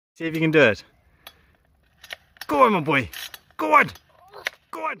See if you can do it. Go on, my boy. Go on.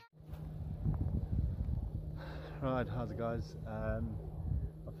 Go on. Right, how's it, guys? I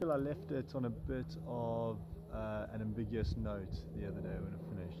feel I left it on a bit of an ambiguous note the other day when I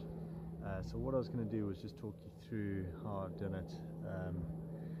finished. So what I was going to do was just talk you through how I've done it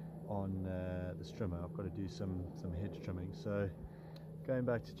on the strimmer. I've got to do some hedge trimming. So going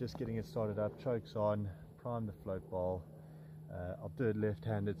back to just getting it started up, chokes on, prime the float bowl. I'll do it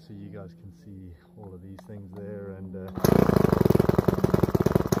left-handed so you guys can see all of these things there, and there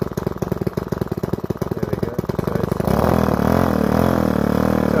we go.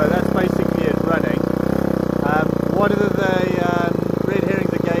 So that's basically it running. One of the red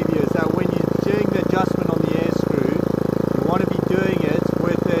herrings I gave you is that when you're doing the adjustment on the air screw, you want to be doing it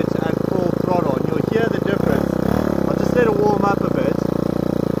with it at full throttle, and you'll hear the difference. I'll just let it warm up a bit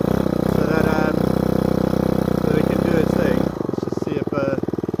so that it can do its thing. Let's just see if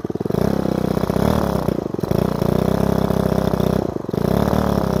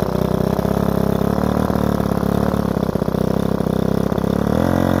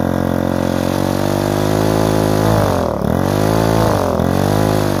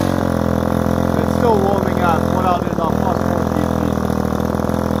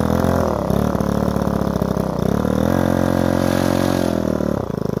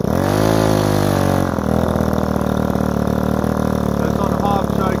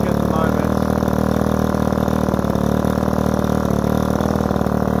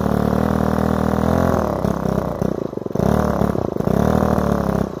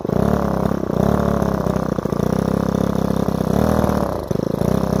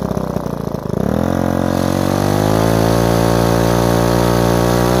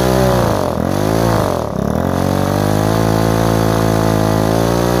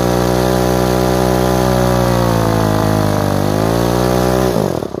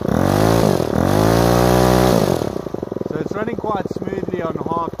running quite smoothly on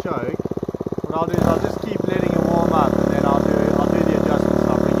half choke. What I'll do is I'll just keep letting it warm up, and then I'll do the adjustments.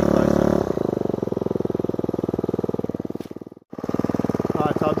 I'll bring you closer.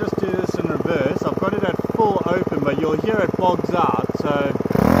 Right, so I'll just do this in reverse. I've got it at full open, but you'll hear it bogs out. So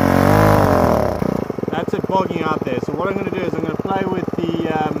that's it bogging out there. So what I'm going to do is I'm going to play with the.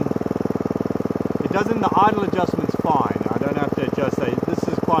 It does in the idle adjustments fine. I don't have to adjust that. This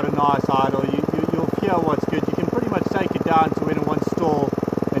is quite a nice idle. You'll hear what's good. You can pretty much take it down to when it wants stall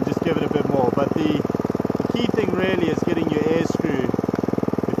and just give it a bit more. But the key thing really is getting your air screw,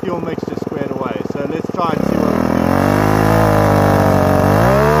 the fuel mixture squared away. So let's try and see what we do.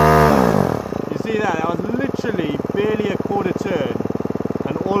 You see that? That was literally barely a quarter turn,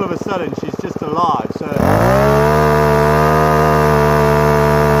 and all of a sudden she's just alive. So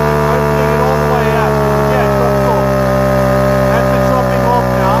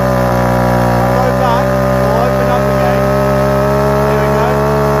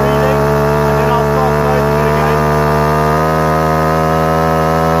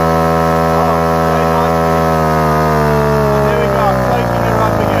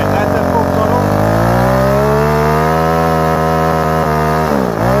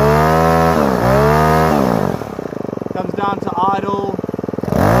down to idle,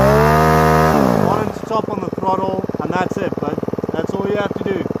 bottom to top on the throttle, and that's it. But that's all you have to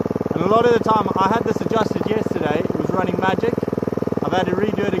do. And a lot of the time, I had this adjusted yesterday, it was running magic. I've had to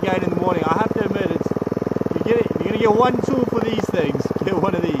redo it again in the morning. I have to admit, you're going to get one tool for these things. Get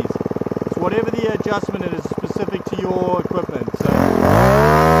one of these. It's whatever the adjustment is specific to your equipment. So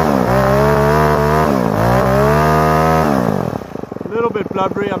a little bit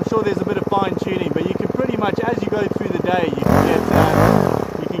blubbery. I'm sure there's a bit of fine tuning, but you can pretty much, as you go through the day, you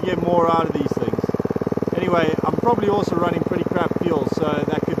can get more out of these things. Anyway, I'm probably also running pretty crap fuel, so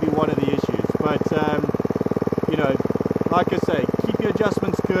that could be one of the issues. But you know, like I say, keep your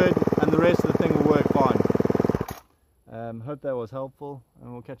adjustments good, and the rest of the thing will work fine. Hope that was helpful,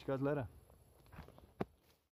 and we'll catch you guys later.